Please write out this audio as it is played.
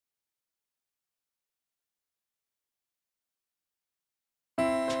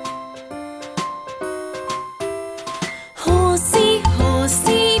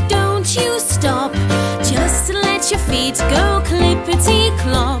feet go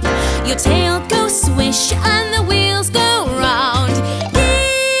clippety-clop. Your tail goes swish and the wheels go round.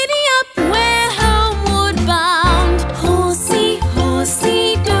 Giddy up, we're homeward bound. Horsey,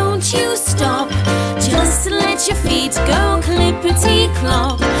 horsey, don't you stop. Just let your feet go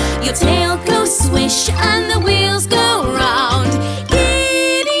clippety-clop. Your tail goes swish and the wheels go round.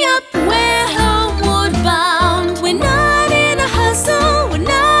 Giddy up, we're homeward bound. We're not in a hustle, we're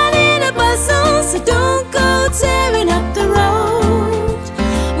not in a bustle, so don't go tearing up the road.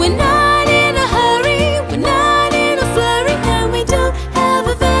 We're not in a hurry, we're not in a flurry, and we don't have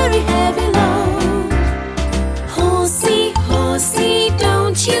a very heavy load. Horsey, horsey,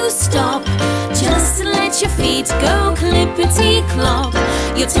 don't you stop. Just let your feet go clippety-clop.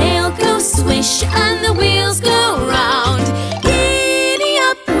 Your tail goes swish